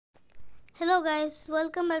Hello guys,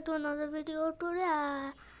 welcome back to another video. Today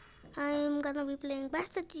I'm gonna be playing Bash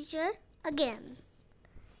the Teacher again.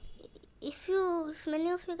 If many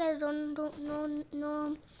of you guys don't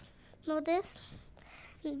know this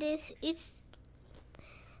is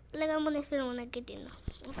like I'm gonna explain when I get in.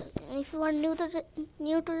 Okay. And if you are new to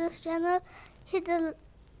this channel, hit the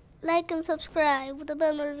like and subscribe with the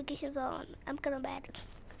bell notifications on. I'm kinda bad.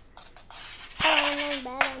 I'm not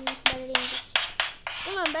bad. I'm bad at English.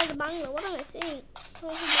 I'm bad at Bangla. What am I saying?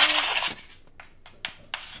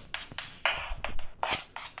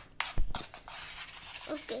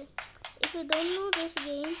 Okay, if you don't know this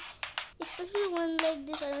game, especially when like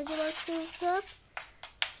this energy bar fills up,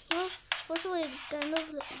 well, first of all, it kind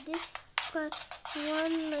of like this one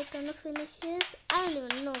like kind of finishes. I don't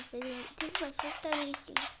even know. This is my first time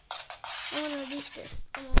reaching. I wanna reach this.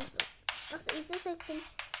 After if this section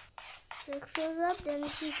like fills up, then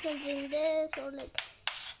he's gonna bring this, or like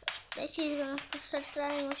she's gonna start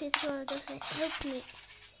crying, or she's gonna just like help me,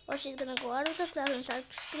 or she's gonna go out of the class and start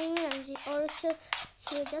screaming, and she'll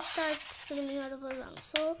just start screaming out of her lungs.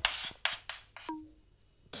 So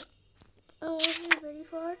I wasn't ready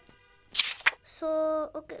for it.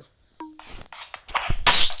 So okay.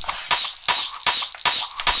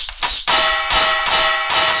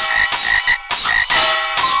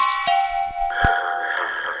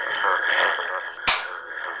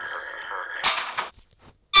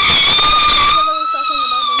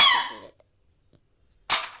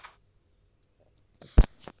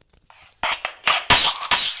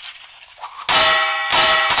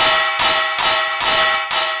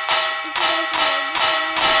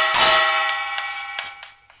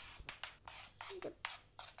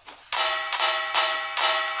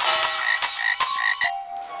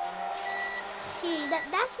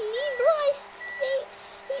 That's me, bro. I said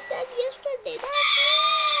that yesterday. That's me.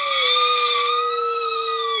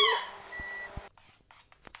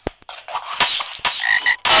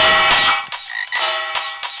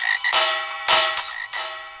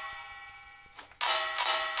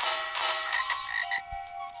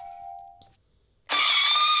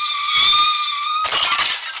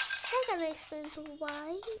 How can I explain to why?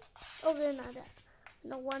 Okay, now that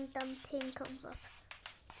the one-time thing comes up.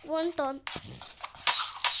 One ton.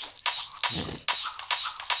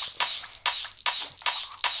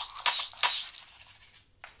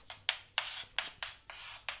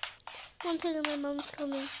 One second, my mom's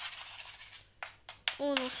coming.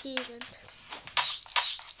 Oh no, she isn't.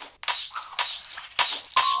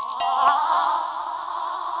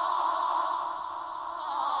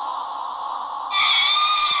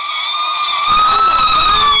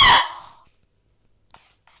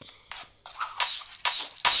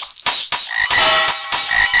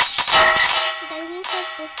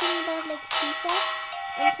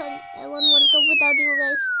 I'm sorry, I won World Cup without you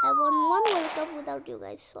guys. I won one World Cup without you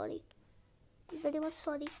guys. Sorry. Very much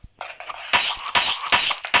sorry.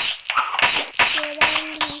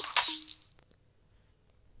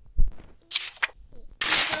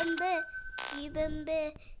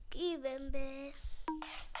 Kibembe.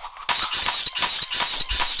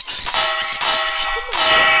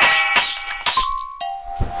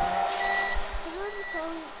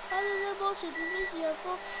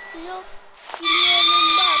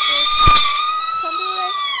 Something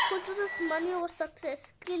like who chooses money over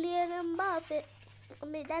success? Kylian Mbappe. I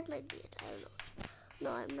mean, that might be it. I don't know. No,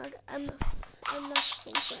 I'm not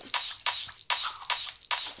from France.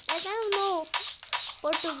 Like I don't know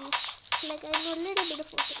Portuguese. Like I know a little bit of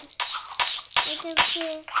Portuguese. I can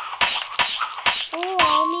say, oh, I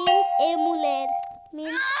mean, mulher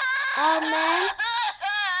means a man.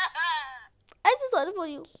 I feel sorry for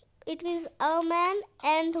you. It means a man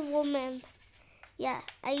and woman. Yeah,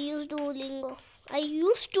 I used Duolingo. I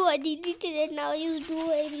deleted it. Now I use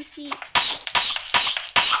Duo ABC.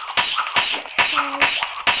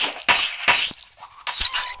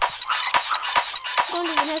 Don't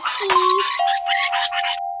even have cheese.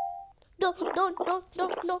 Don't.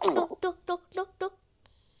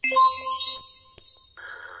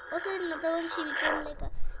 Also, another one, she became like a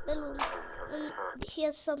balloon. And she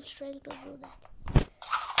has some strength to do that.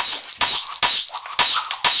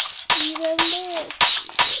 Remember.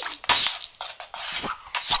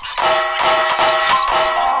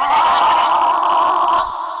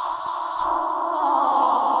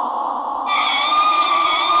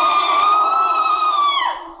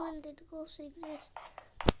 When did ghosts exist?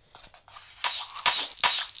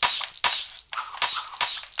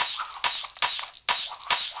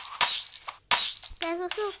 Guys,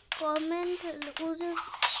 also comment who's your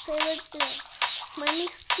favorite player. Mine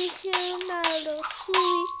is Cristiano Ronaldo.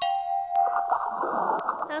 Sui.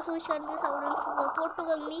 Also, which country support in football?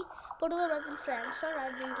 Portugal versus France, not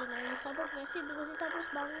Argentina. He support Messi because he supports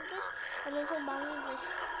Bangladesh and also Bangladesh.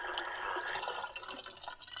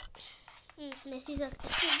 Messi is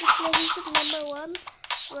number one.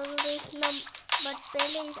 Bangladesh but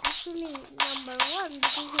Pele is actually number one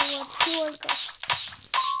because he won 2 World Cups.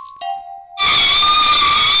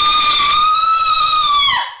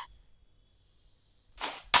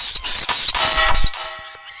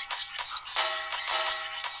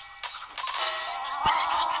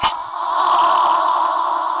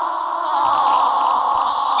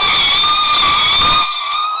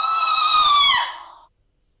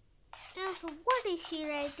 So what is she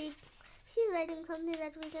writing? She's writing something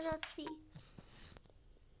that we cannot see.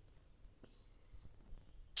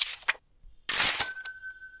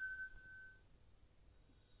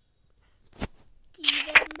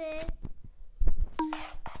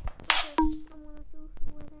 Okay, I'm gonna choose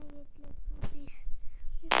when I get like this.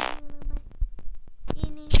 I'm gonna buy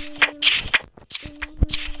any which one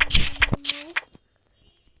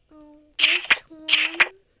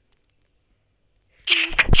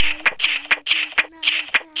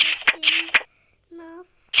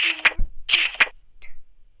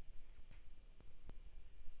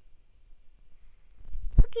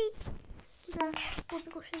okay,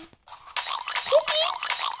 the question.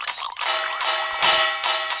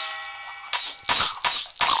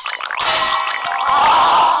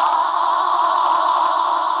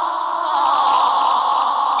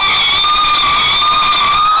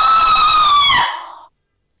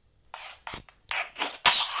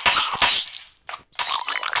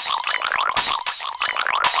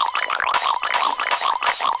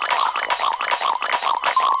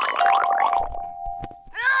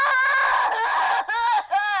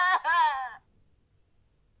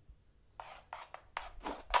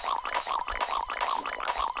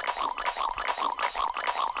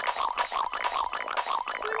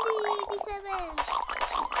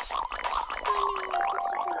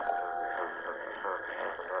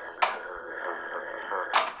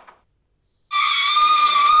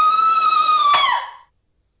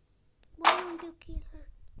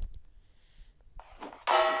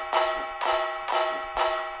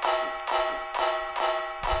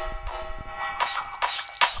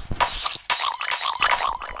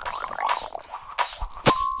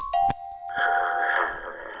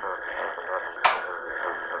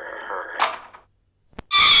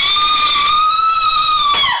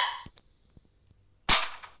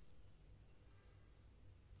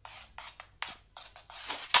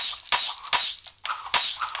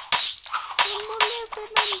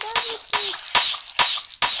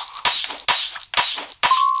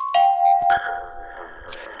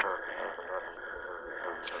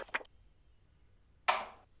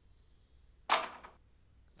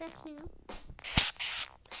 That's new.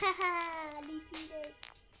 Haha, defeated.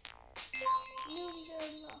 New leader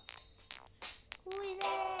unlocked. Who is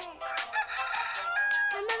there?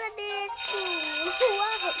 Another day at school.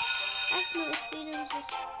 Wow. I've no experience this.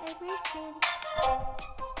 Every soon.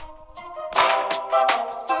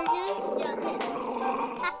 Surgeon jacket.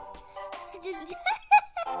 Surgeon jacket.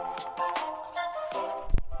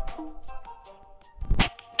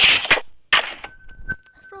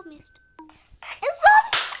 Promised.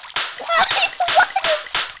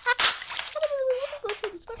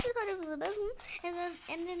 First I thought it was a bedroom,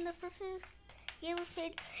 and then the first game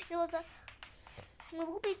said it was a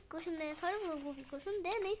whoopee cushion. Then I thought it was a whoopee cushion.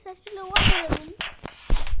 Then they said it was a water balloon.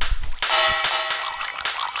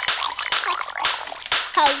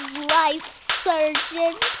 A life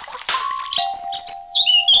surgeon.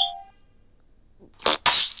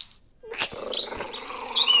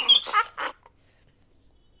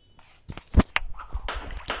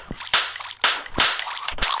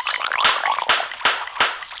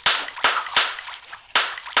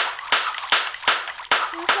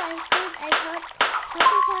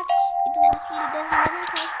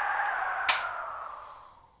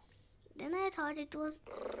 It was,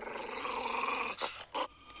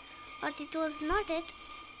 but it was not it.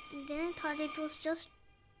 Then I thought it was just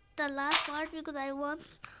the last part because I won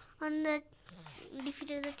on the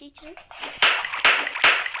defeated the teacher.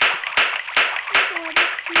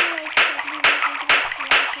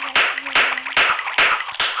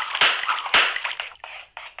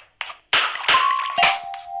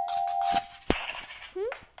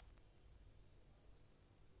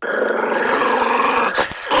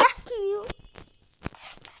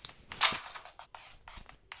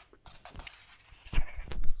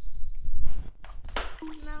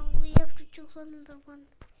 Now we have to choose another one.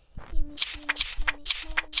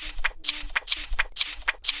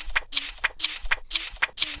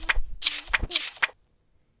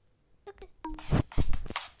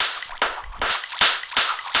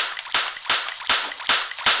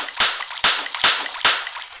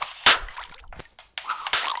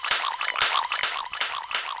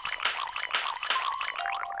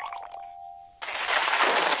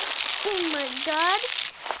 Oh my god.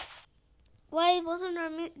 Why wasn't our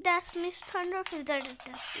that's Miss Thunder Feather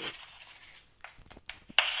Detective?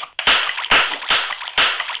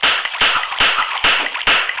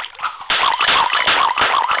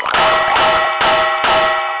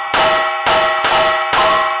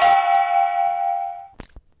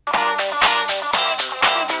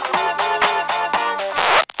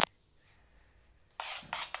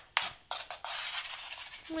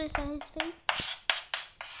 What is that, his face?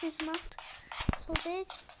 His mouth so big.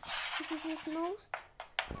 This is his nose.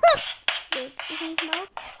 Big. This is his mouth.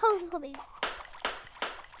 How so big?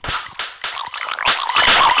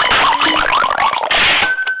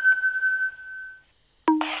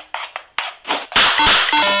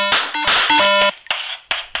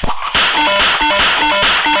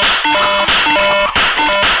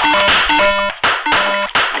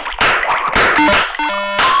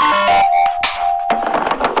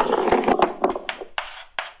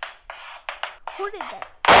 Who did that?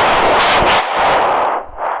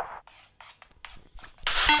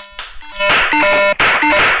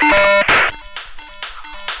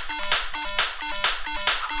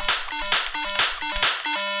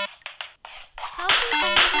 How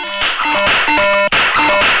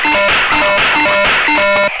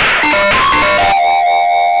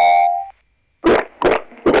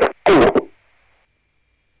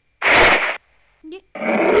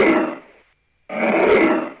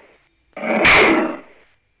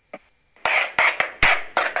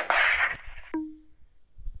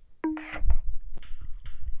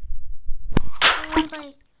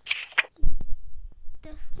like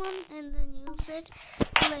this one and then use it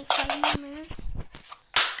for like 5 more minutes.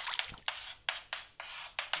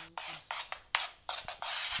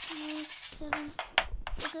 Like 7.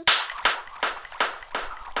 Okay.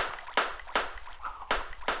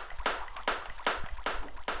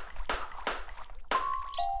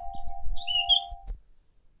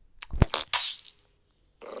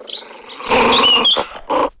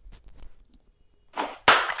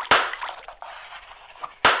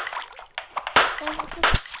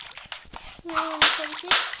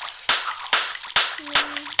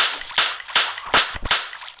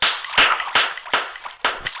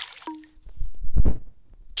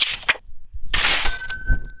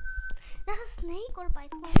 That's a snake or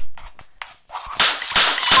python?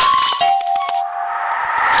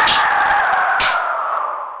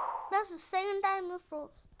 That's the second time it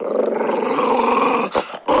froze.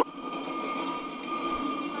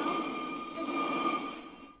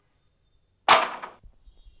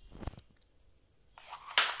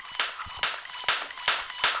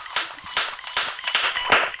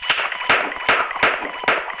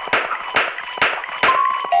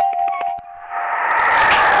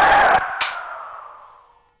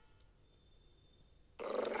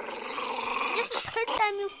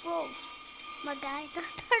 You froze, my guy. The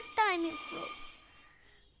third time you froze.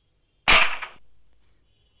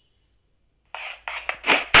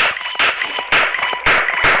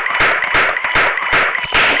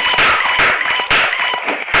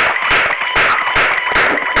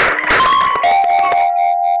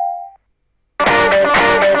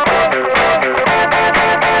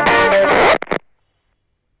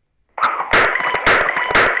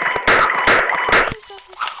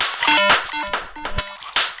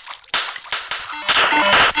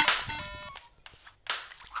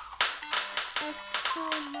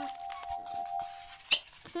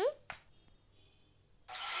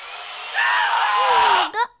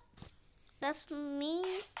 That's me.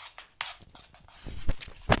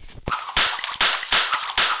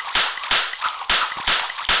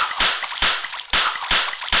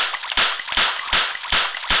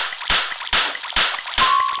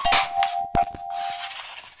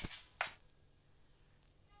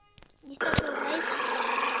 Is that your life?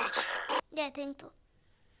 Yeah, I think so.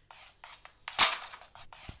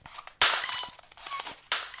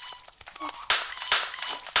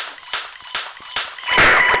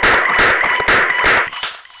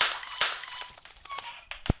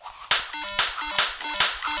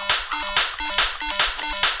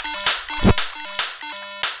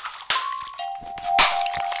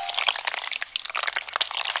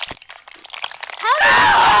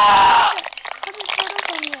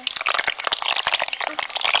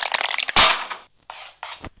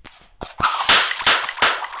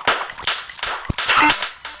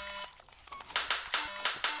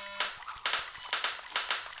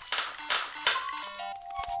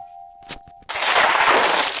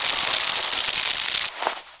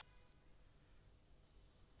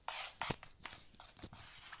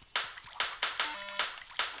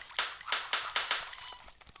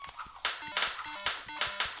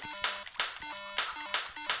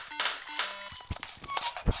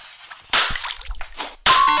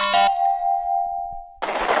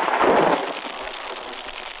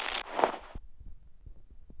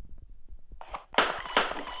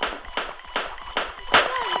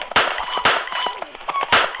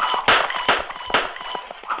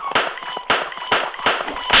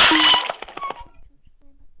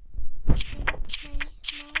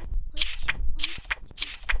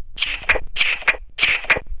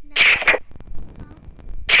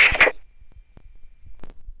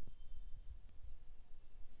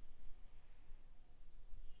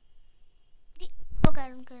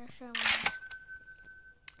 Okay, show him.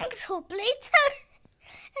 And throw plates at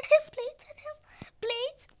him, plates at him,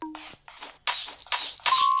 plates.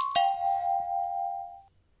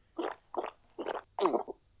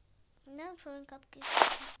 Now I'm throwing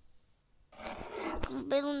cupcakes.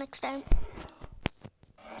 Better next time.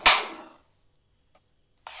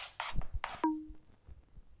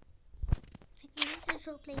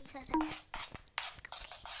 Throw plates at him.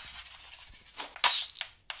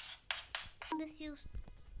 This use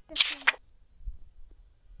this one.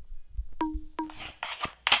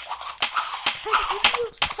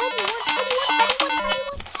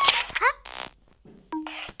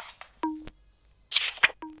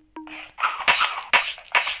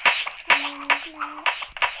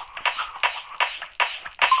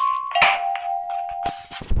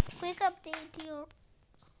 Quick update to your.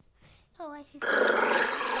 Oh, I see.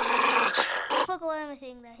 Look, why am I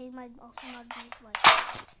saying that? He might also not be his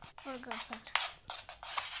wife or girlfriend.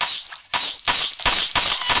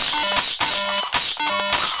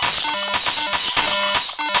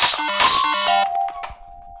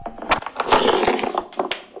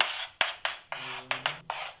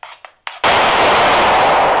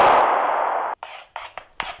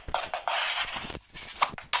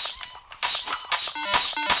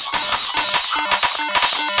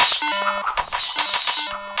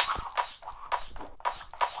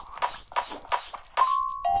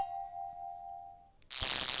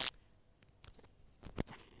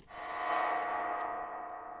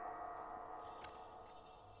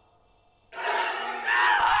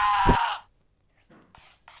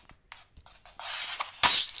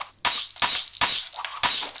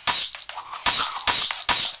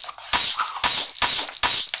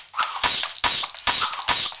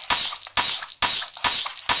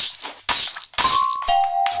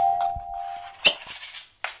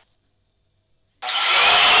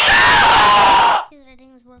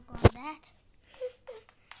 Work on that.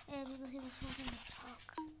 Yeah, because he was smoking the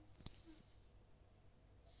talks.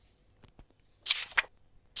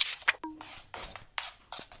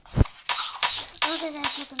 Okay,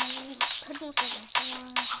 that's not gonna be 30 seconds.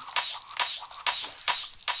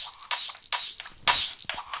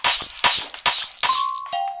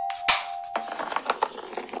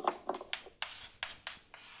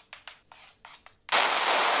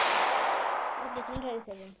 Okay, 30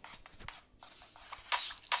 seconds.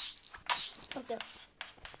 Okay.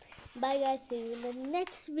 Bye guys, see you in the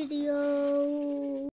next video.